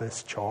go out with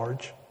this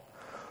charge.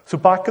 So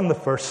back in the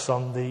first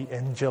Sunday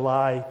in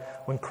July,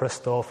 when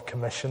Christoph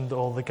commissioned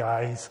all the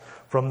guys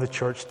from the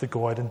church to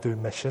go out and do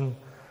mission,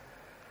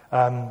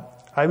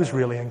 I was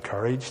really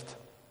encouraged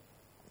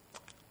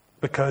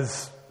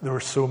because there were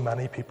so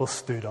many people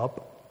stood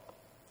up.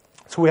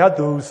 So we had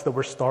those that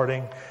were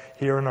starting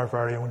here in our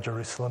very own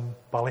Jerusalem,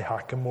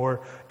 Ballyhackamore,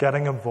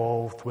 getting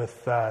involved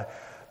with the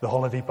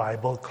Holiday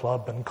Bible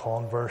Club and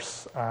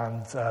Converse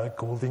and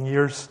Golden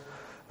Years.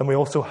 And we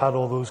also had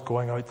all those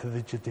going out to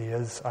the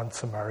Judeas and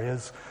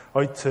Samarias,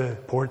 out to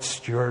Port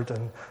Stewart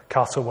and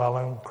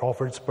Castlewellan,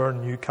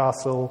 Crawfordsburn,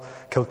 Newcastle,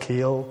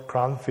 Kilkeel,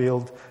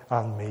 Cranfield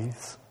and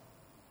Meath.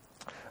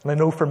 And I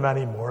know for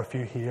many more of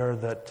you here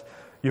that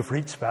you've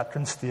reached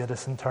veteran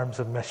status in terms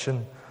of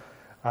mission,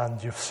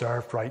 and you've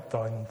served right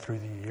down through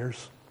the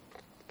years.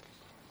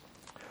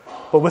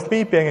 But with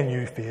me being a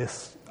new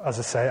face, as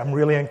I say, I'm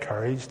really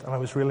encouraged, and I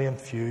was really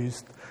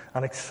enthused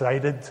and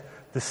excited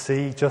to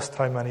see just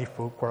how many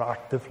folk were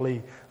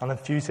actively and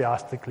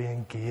enthusiastically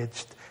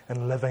engaged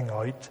in living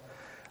out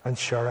and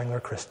sharing their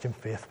Christian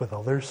faith with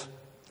others.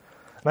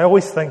 And I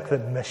always think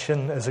that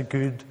mission is a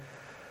good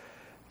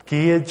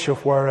gauge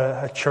of where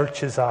a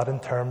church is at in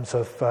terms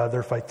of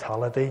their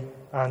vitality.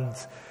 And,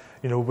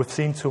 you know, we've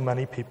seen so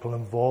many people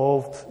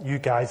involved. You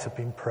guys have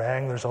been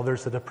praying. There's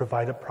others that have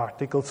provided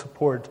practical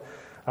support.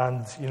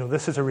 And, you know,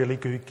 this is a really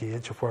good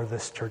gauge of where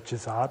this church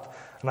is at.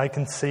 And I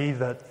can see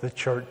that the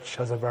church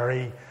has a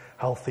very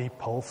healthy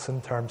pulse in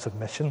terms of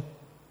mission.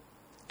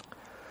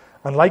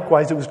 And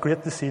likewise, it was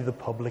great to see the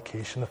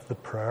publication of the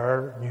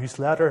prayer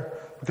newsletter,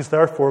 because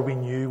therefore we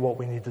knew what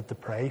we needed to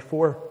pray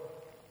for.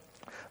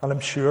 And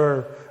I'm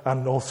sure,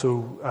 and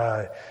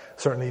also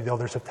certainly the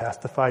others have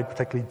testified,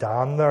 particularly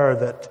Dan there,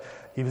 that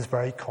he was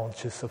very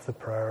conscious of the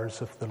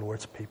prayers of the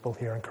Lord's people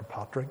here in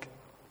Kirkpatrick.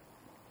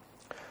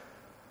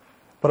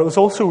 But it was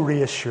also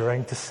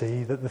reassuring to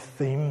see that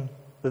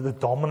the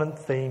dominant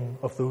theme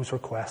of those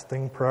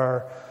requesting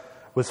prayer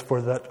was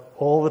for that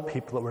all the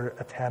people that were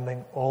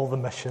attending all the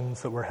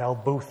missions that were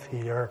held both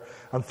here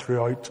and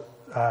throughout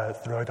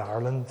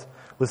Ireland,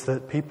 was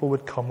that people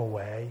would come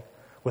away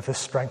with a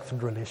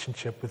strengthened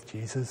relationship with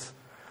Jesus.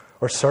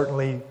 Or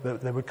certainly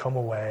that they would come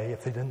away,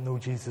 if they didn't know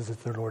Jesus as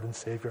their Lord and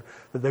Saviour,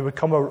 that they would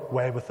come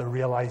away with the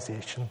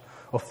realization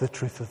of the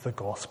truth of the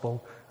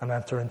gospel and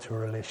enter into a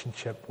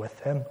relationship with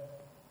him.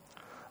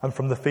 And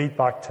from the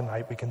feedback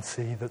tonight, we can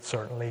see that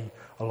certainly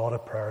a lot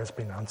of prayer has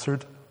been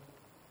answered.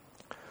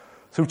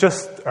 So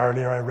just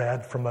earlier I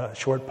read from a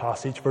short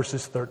passage,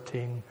 verses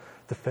 13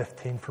 to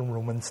 15 from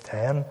Romans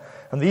 10.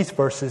 And these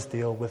verses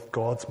deal with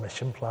God's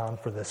mission plan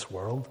for this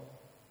world.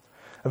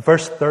 In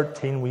verse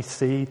 13 we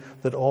see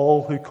that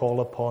all who call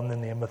upon the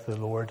name of the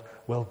Lord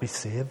will be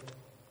saved.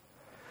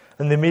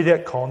 In the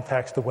immediate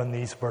context of when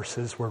these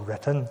verses were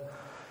written,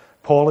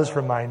 Paul is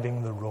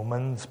reminding the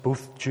Romans,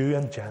 both Jew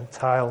and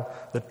Gentile,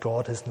 that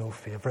God has no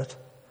favourite,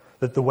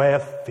 that the way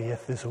of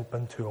faith is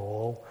open to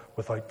all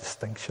without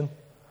distinction.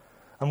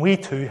 And we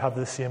too have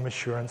the same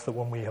assurance that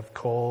when we have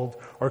called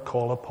or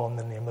call upon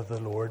the name of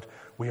the Lord,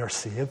 we are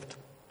saved.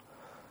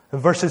 In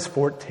verses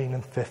 14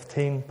 and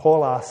 15,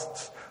 Paul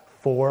asks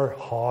 4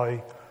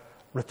 how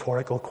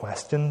rhetorical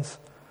questions.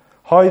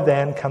 How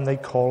then can they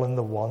call in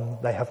the one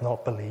they have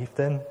not believed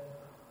in?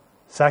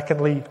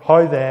 Secondly,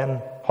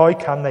 how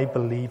can they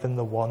believe in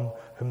the one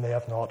whom they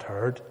have not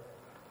heard?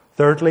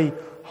 Thirdly,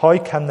 how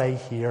can they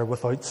hear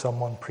without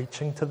someone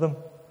preaching to them?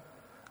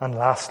 And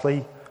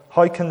lastly,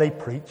 how can they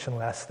preach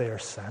unless they are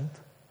sent?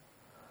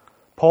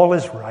 Paul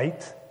is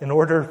right. In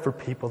order for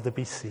people to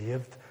be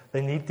saved,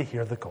 they need to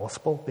hear the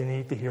gospel. They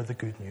need to hear the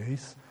good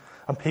news.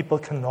 And people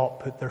cannot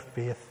put their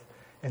faith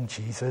in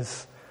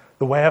Jesus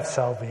the way of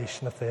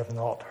salvation if they have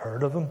not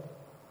heard of him,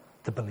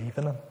 to believe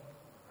in him.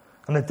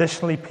 And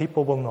additionally,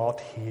 people will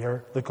not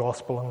hear the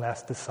gospel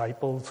unless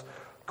disciples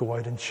go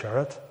out and share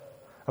it.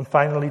 And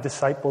finally,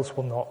 disciples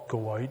will not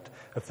go out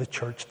if the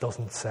church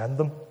doesn't send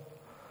them.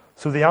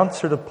 So the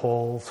answer to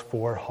Paul's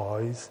 4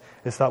 hows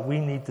is that we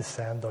need to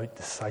send out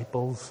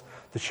disciples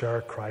to share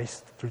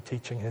Christ through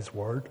teaching his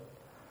word.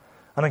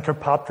 And in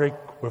Kirkpatrick,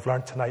 we've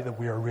learned tonight that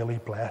we are really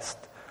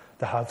blessed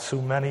to have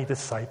so many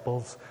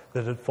disciples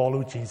that had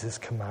followed Jesus'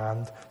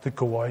 command to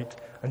go out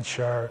and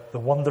share the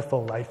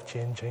wonderful,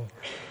 life-changing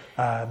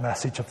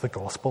message of the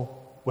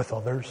gospel with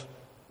others.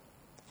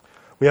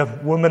 We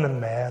have women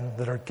and men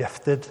that are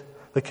gifted,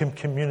 that can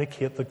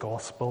communicate the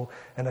gospel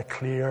in a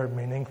clear,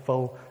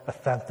 meaningful,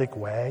 authentic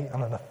way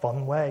and in a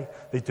fun way.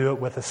 They do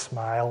it with a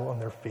smile on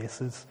their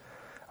faces,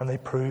 and they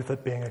prove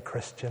that being a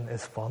Christian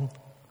is fun.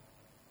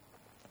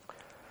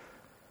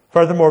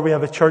 Furthermore, we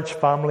have a church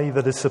family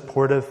that is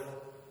supportive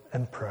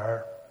in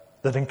prayer,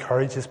 that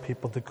encourages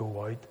people to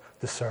go out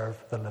to serve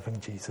the living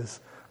Jesus,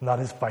 and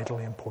that is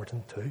vitally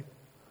important too.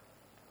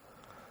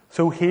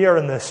 So here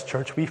in this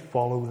church, we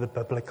follow the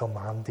biblical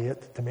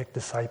mandate to make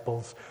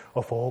disciples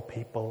of all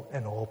people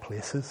in all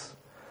places.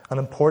 And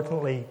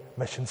importantly,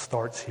 mission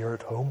starts here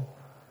at home.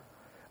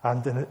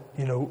 And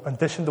in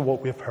addition to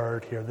what we've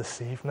heard here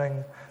this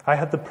evening, I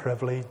had the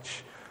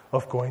privilege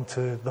of going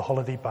to the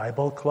Holiday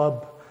Bible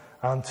Club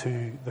and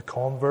to the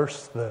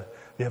Converse, the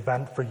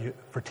event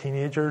for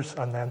teenagers,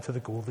 and then to the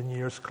Golden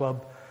Years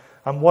Club.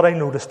 And what I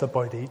noticed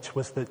about each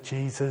was that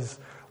Jesus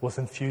was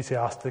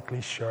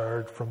enthusiastically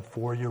shared from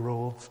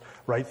 4-year-olds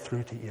right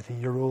through to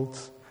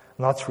 80-year-olds.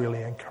 And that's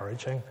really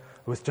encouraging.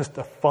 It was just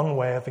a fun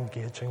way of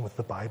engaging with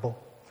the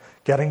Bible,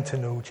 getting to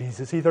know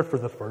Jesus either for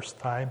the first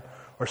time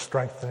or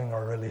strengthening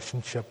our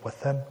relationship with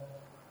him.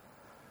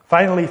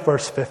 Finally,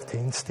 verse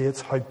 15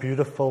 states, "How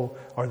beautiful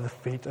are the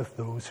feet of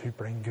those who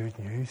bring good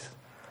news."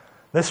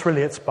 This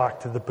relates back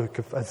to the book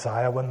of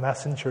Isaiah when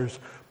messengers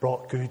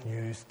brought good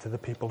news to the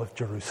people of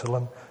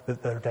Jerusalem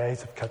that their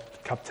days of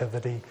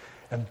captivity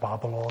in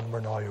Babylon were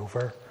now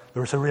over.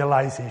 There was a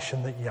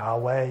realization that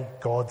Yahweh,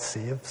 God,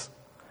 saves.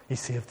 He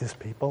saved his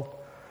people.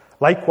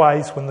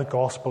 Likewise, when the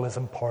gospel is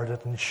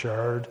imparted and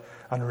shared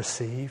and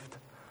received,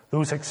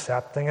 those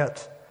accepting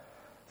it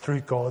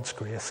through God's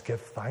grace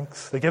give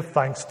thanks. They give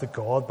thanks to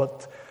God,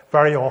 but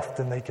very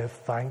often they give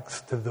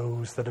thanks to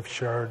those that have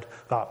shared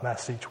that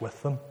message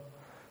with them,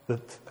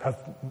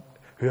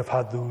 who have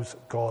had those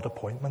God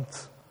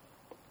appointments.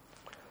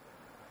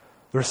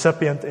 The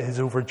recipient is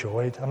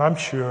overjoyed, and I'm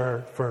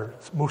sure for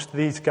most of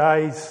these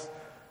guys,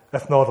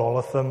 if not all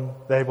of them,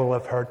 they will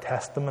have heard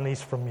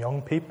testimonies from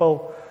young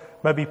people,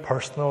 maybe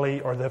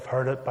personally, or they've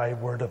heard it by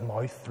word of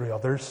mouth through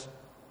others.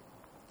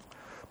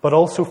 But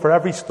also for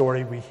every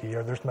story we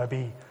hear,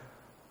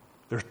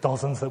 there's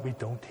dozens that we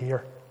don't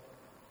hear.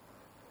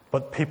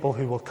 But people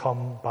who will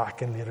come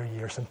back in later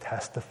years and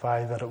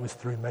testify that it was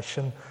through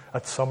mission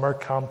at summer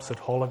camps, at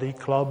holiday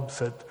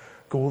clubs, at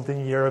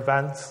Golden Year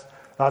events.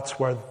 That's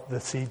where the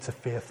seeds of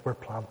faith were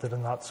planted,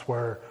 and that's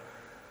where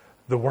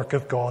the work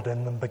of God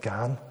in them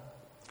began.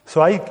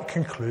 So I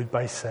conclude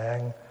by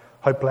saying,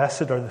 how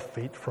blessed are the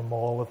feet from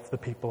all of the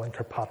people in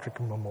Kirkpatrick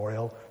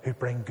Memorial who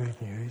bring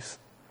good news.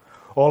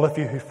 All of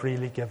you who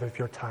freely give of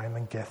your time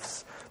and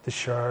gifts to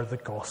share the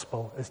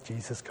gospel as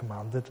Jesus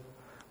commanded.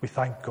 We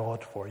thank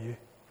God for you.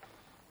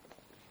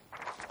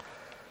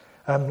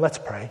 Let's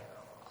pray.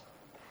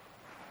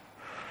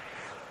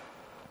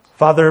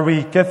 Father,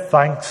 we give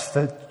thanks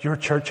that your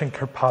church in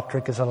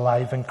Kirkpatrick is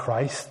alive in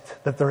Christ,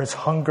 that there is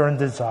hunger and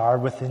desire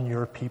within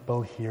your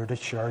people here to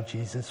share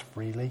Jesus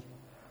freely.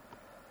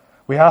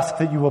 We ask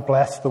that you will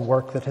bless the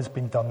work that has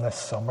been done this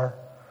summer.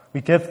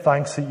 We give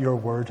thanks that your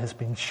word has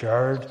been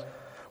shared.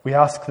 We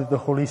ask that the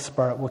Holy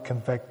Spirit will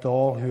convict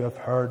all who have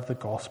heard the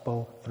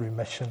gospel through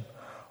mission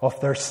of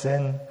their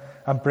sin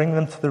and bring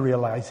them to the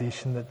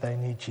realization that they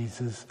need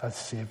Jesus as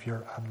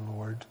Saviour and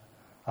Lord.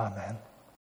 Amen.